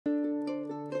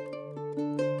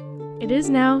It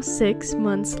is now 6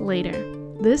 months later.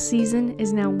 This season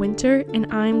is now winter and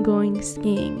I'm going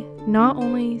skiing. Not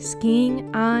only skiing,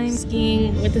 I'm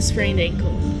skiing with a sprained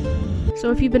ankle.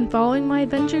 So if you've been following my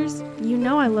adventures, you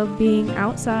know I love being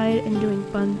outside and doing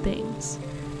fun things.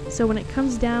 So when it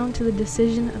comes down to the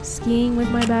decision of skiing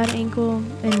with my bad ankle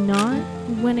and not,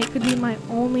 when it could be my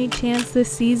only chance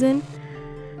this season,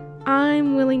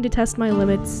 I'm willing to test my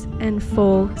limits and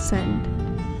full send.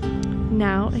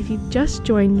 Now, if you've just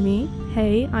joined me,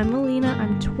 hey, I'm Melina,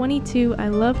 I'm 22, I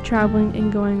love traveling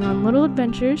and going on little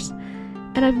adventures,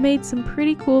 and I've made some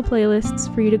pretty cool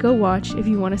playlists for you to go watch if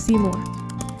you want to see more.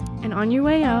 And on your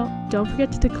way out, don't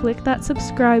forget to click that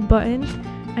subscribe button.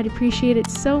 I'd appreciate it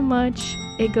so much.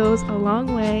 It goes a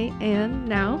long way. And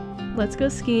now, let's go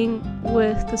skiing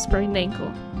with the sprained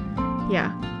ankle.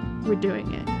 Yeah, we're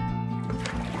doing it.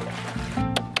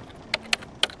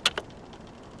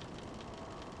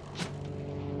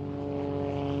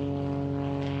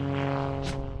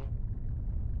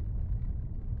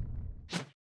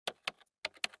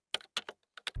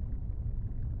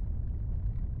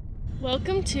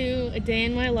 Welcome to a day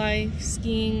in my life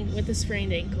skiing with a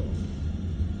sprained ankle.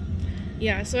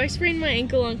 Yeah, so I sprained my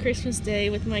ankle on Christmas Day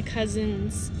with my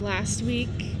cousins last week,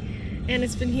 and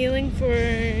it's been healing for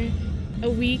a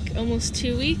week, almost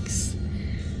 2 weeks.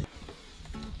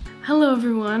 Hello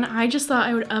everyone, I just thought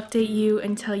I would update you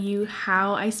and tell you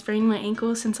how I sprained my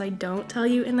ankle since I don't tell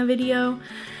you in the video.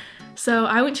 So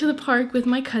I went to the park with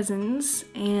my cousins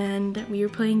and we were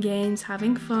playing games,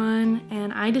 having fun,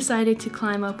 and I decided to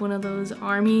climb up one of those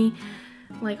army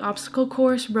obstacle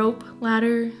course rope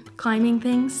ladder climbing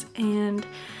things, and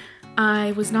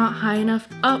I was not high enough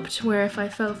up to where if I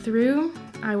fell through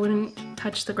I wouldn't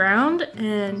touch the ground,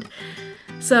 and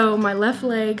so my left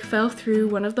leg fell through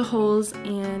one of the holes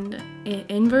and it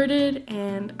inverted,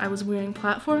 and I was wearing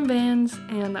platform Vans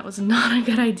and that was not a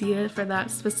good idea for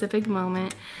that specific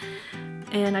moment,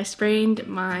 and I sprained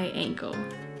my ankle.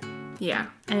 Yeah,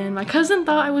 and my cousin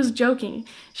thought I was joking.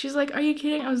 She's like, "Are you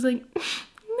kidding?" I was like,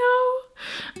 no.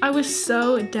 I was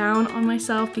so down on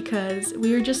myself because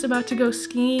we were just about to go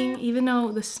skiing, even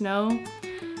though the snow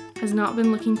has not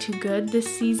been looking too good this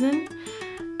season.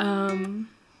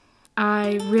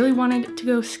 I really wanted to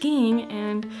go skiing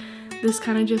and this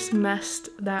kind of just messed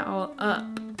that all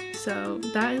up. So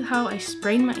that is how I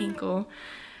sprained my ankle.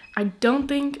 I don't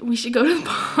think we should go to the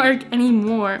park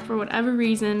anymore for whatever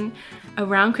reason.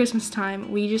 Around Christmas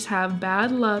time, we just have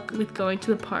bad luck with going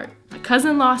to the park. My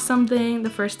cousin lost something the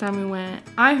first time we went.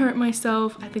 I hurt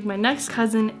myself. I think my next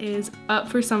cousin is up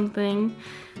for something.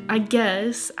 I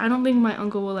guess. I don't think my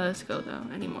uncle will let us go though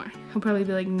anymore. He'll probably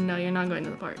be like, "No, you're not going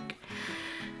to the park."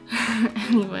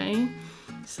 Anyway,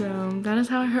 so that is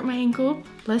how I hurt my ankle.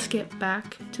 Let's get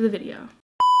back to the video.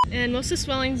 And most of the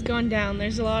swelling's gone down.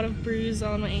 There's a lot of bruise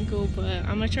on my ankle, but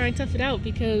I'm gonna try and tough it out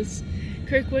because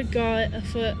Kirkwood got a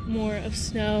foot more of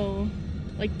snow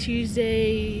like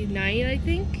Tuesday night, I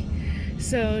think.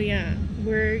 So yeah,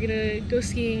 we're gonna go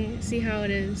skiing, see how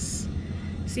it is,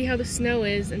 see how the snow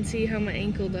is, and see how my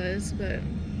ankle does. But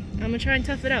I'm gonna try and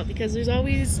tough it out because there's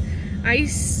always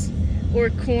ice or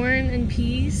corn and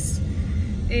peas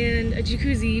and a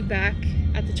jacuzzi back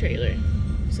at the trailer.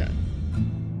 So.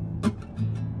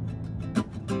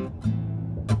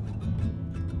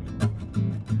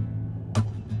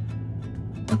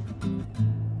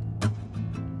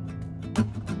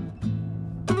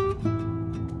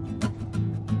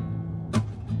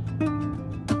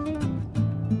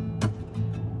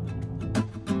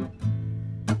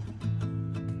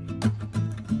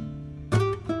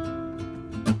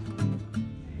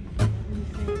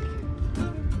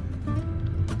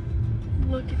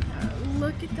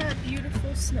 Look at that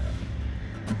beautiful snow.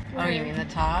 Oh, you mean the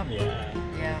top? Yeah.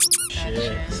 Yeah. Shit.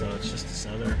 Gotcha. So it's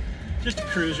just a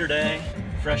cruiser day.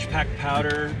 Fresh packed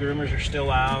powder. Groomers are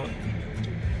still out.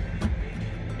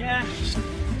 Yeah. Just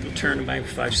go turn about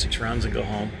 5-6 rounds and go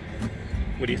home.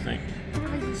 What do you think?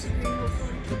 I disagree,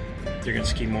 hopefully. You're gonna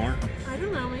ski more? I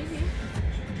don't know, maybe.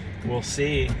 We'll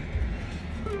see.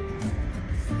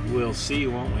 We'll see,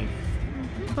 won't we?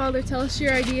 Father, tell us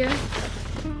your idea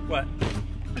What?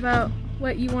 about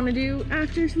what you want to do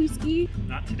after we ski.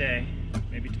 Not today.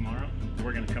 Maybe tomorrow.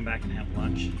 We're gonna come back and have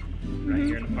lunch right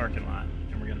here in the parking lot,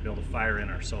 and we're gonna build a fire in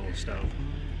our solo stove.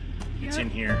 It's in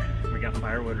here. We got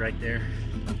firewood right there.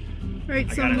 Right I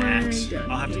got somewhere. an axe.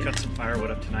 I'll have to cut some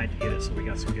firewood up tonight to get it so we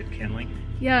got some good kindling.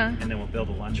 Yeah. And then we'll build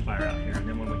a lunch fire out here. And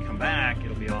then when we come back,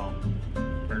 it'll be all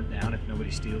burnt down if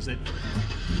nobody steals it.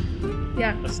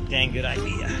 Yeah. That's a dang good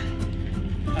idea.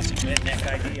 That's a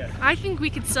redneck idea. I think we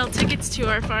could sell tickets to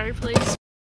our fireplace.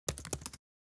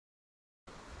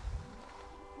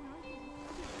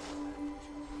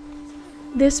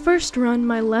 This first run,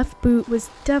 my left boot was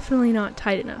definitely not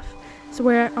tight enough. So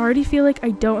where I already feel like I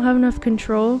don't have enough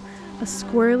control, a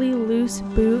squirrely loose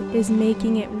boot is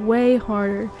making it way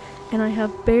harder, and I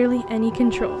have barely any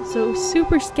control. So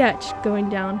super sketch going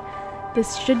down.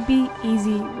 This should be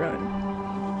easy run.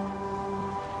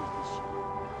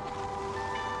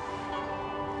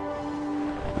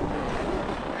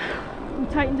 I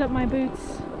tightened up my boots.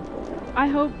 I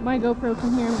hope my GoPro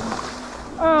can hear me.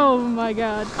 Oh my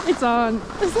god, it's on.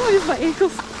 As long as my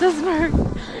ankles doesn't hurt,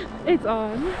 it's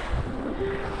on.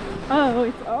 Oh,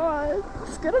 it's on.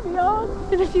 It's gonna be on.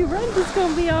 In a few runs, it's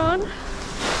gonna be on.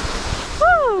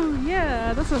 Woo!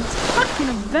 Yeah, that's what I'm talking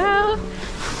about.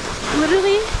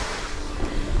 Literally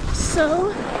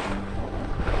so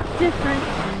different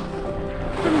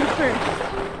from the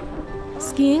first.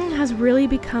 Skiing has really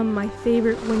become my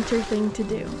favorite winter thing to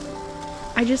do.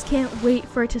 I just can't wait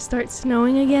for it to start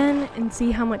snowing again and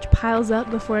see how much piles up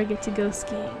before I get to go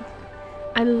skiing.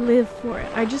 I live for it.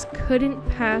 I just couldn't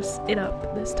pass it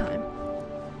up this time.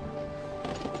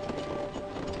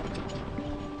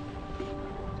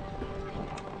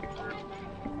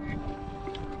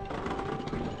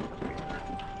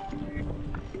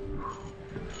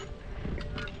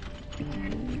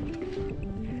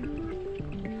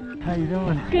 How you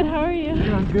doing? Good, how are you?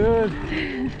 Doing good.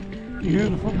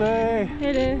 Beautiful day.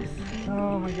 It is.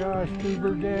 Oh my gosh,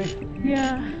 Bluebird Day.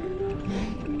 Yeah.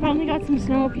 Finally got some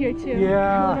snow up here too.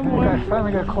 Yeah, it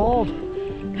finally got cold.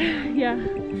 Yeah.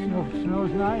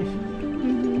 Snow's nice.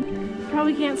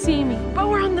 Probably can't see me, but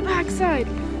we're on the backside.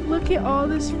 Look at all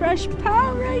this fresh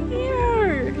pow right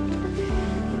here.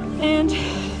 And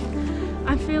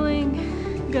I'm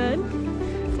feeling good.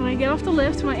 When I get off the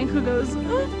lift, my ankle goes,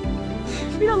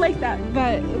 we don't like that,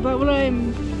 but when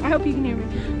I hope you can hear me,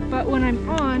 but when I'm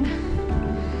on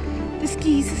the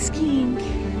skiing,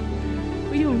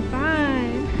 we're doing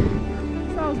fine.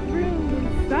 It's all groomed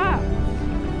and stopped.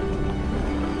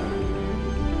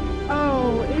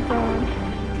 Oh, it's on.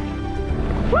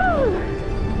 Woo!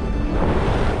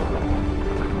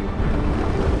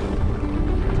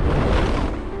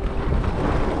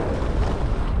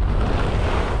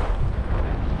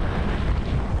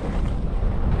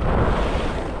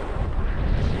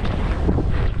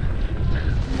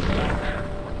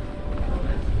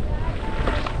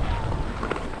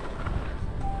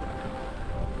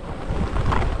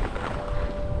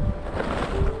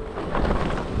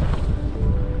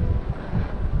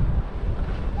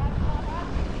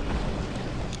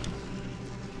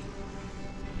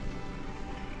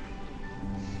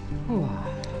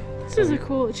 This is a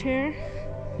cool chair.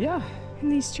 Yeah. In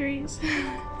these trees.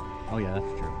 Oh yeah,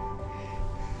 that's true.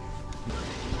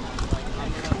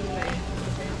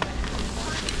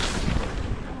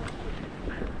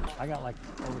 I got like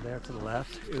over there to the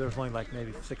left. There was only like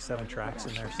maybe 6-7 tracks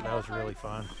in there, so that was really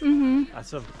fun.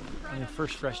 That's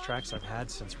first fresh tracks I've had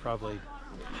since probably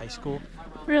high school.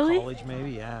 Really? College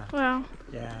maybe, yeah. Wow.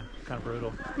 Yeah, kind of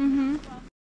brutal.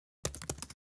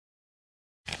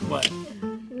 What?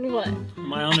 What?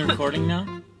 Am I on the recording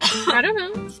now? I don't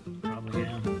know. Probably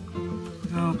am.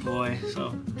 Oh boy.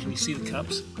 So, can you see the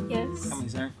cups? Yes. How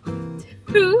many's there?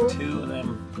 2. 2 of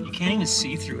them. You can't even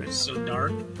see through it. It's so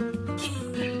dark.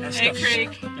 That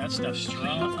stuff's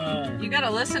strong. You gotta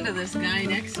listen to this guy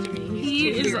next to me. He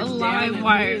is a live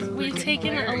wire. We've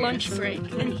taken a lunch break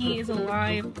and he is a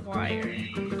live wire.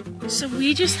 So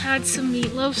we just had some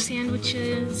meatloaf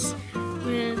sandwiches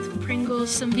with Pringles,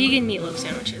 some vegan meatloaf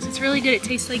sandwiches. It's really good. It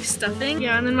tastes like stuffing.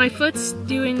 Yeah, and then my foot's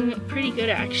doing pretty good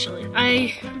actually.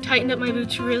 I tightened up my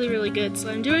boots really good, so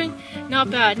I'm doing not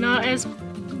bad, not as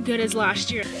good as last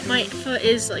year. My foot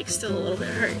is like still a little bit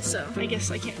hurt, so I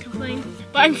guess I can't complain.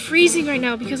 But I'm freezing right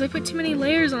now because I put too many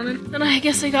layers on it, and I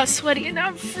guess I got sweaty and now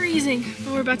I'm freezing.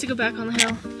 But we're about to go back on the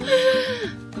hill.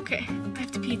 Okay, I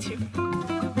have to pee too.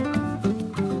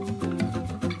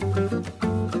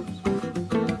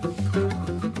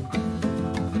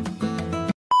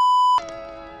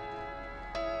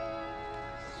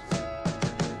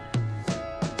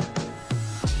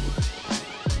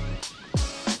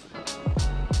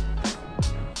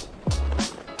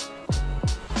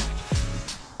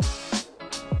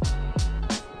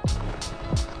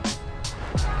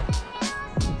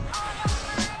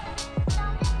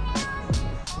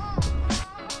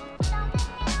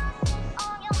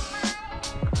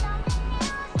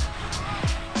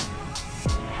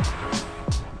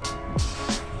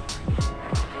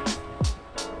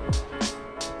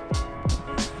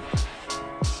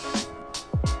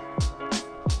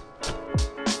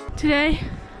 Today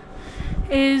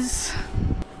is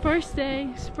first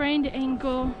day, sprained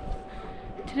ankle.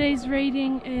 Today's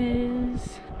rating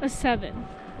is a 7.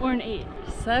 or an 8?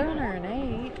 7 or an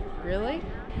 8? Really?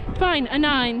 Fine, a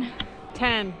 9.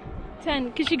 10. 10,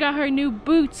 because she got her new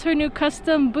boots, her new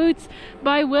custom boots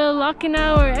by Will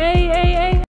Lockenauer.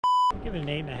 Hey. Give it an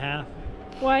 8.5.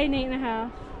 Why an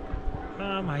 8.5?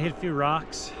 I hit a few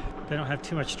rocks. They don't have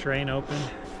too much terrain open.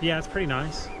 Yeah, it's pretty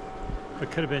nice.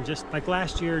 It could have been just like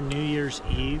last year, New Year's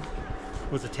Eve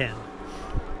was a 10.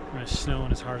 It was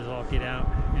snowing as hard as all get out,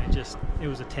 and it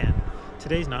was a 10.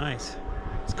 Today's nice.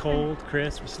 It's cold,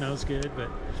 crisp, snow's good, but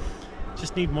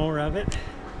just need more of it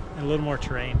and a little more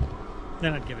terrain.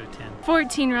 Then I'd give it a 10.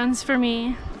 14 runs for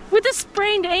me. With a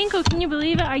sprained ankle, can you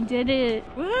believe it? I did it.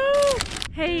 Woo!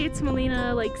 Hey, it's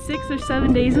Melina, like 6 or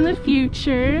 7 days in the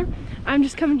future. I'm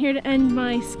just coming here to end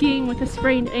my skiing with a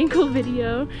sprained ankle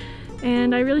video.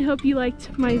 And I really hope you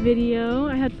liked my video.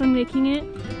 I had fun making it.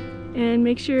 And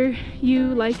make sure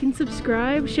you like and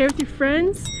subscribe, share with your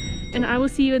friends, and I will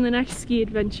see you in the next ski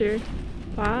adventure.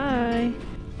 Bye.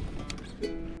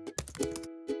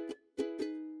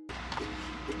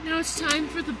 Now it's time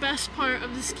for the best part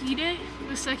of the ski day,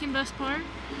 the second best part,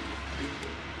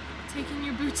 taking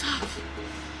your boots off.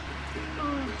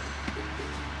 Oh.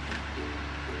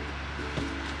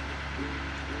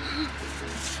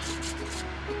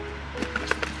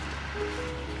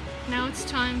 Now it's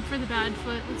time for the bad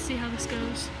foot. Let's see how this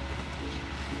goes.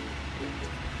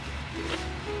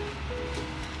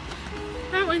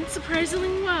 That went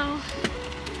surprisingly well.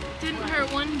 Didn't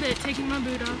hurt one bit taking my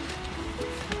boot off.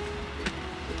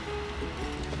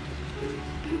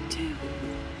 Boot 2.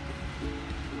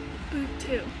 Boot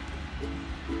 2.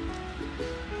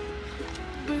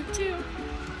 Boot 2.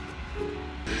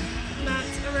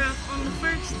 That's a wrap on the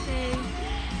first day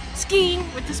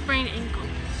skiing with the sprained ankle.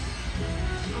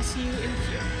 I'll see you in the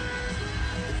future.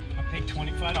 I paid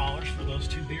 $25 for those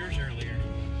 2 beers earlier.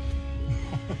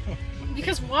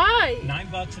 Because why?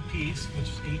 $9 a piece, which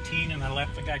is 18, and I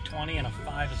left the guy 20 and a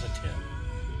 5 as a tip.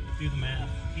 Do the math.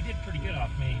 He did pretty good off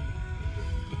me,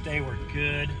 but they were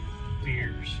good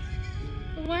beers.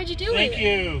 Well, why'd you do it? Thank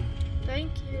you.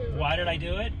 Thank you. Why did I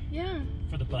do it? Yeah.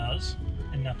 For the buzz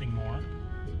and nothing more.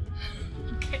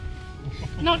 Okay.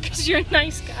 Not because you're a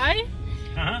nice guy?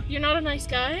 Huh? You're not a nice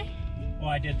guy? Well,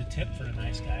 I did the tip for the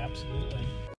nice guy, absolutely.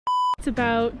 It's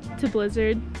about to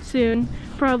blizzard soon,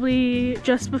 probably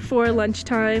just before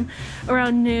lunchtime,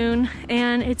 around noon,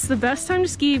 and it's the best time to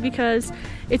ski because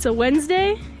it's a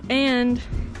Wednesday and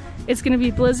it's gonna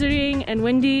be blizzarding and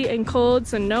windy and cold,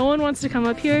 so no one wants to come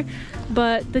up here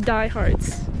but the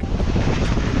diehards.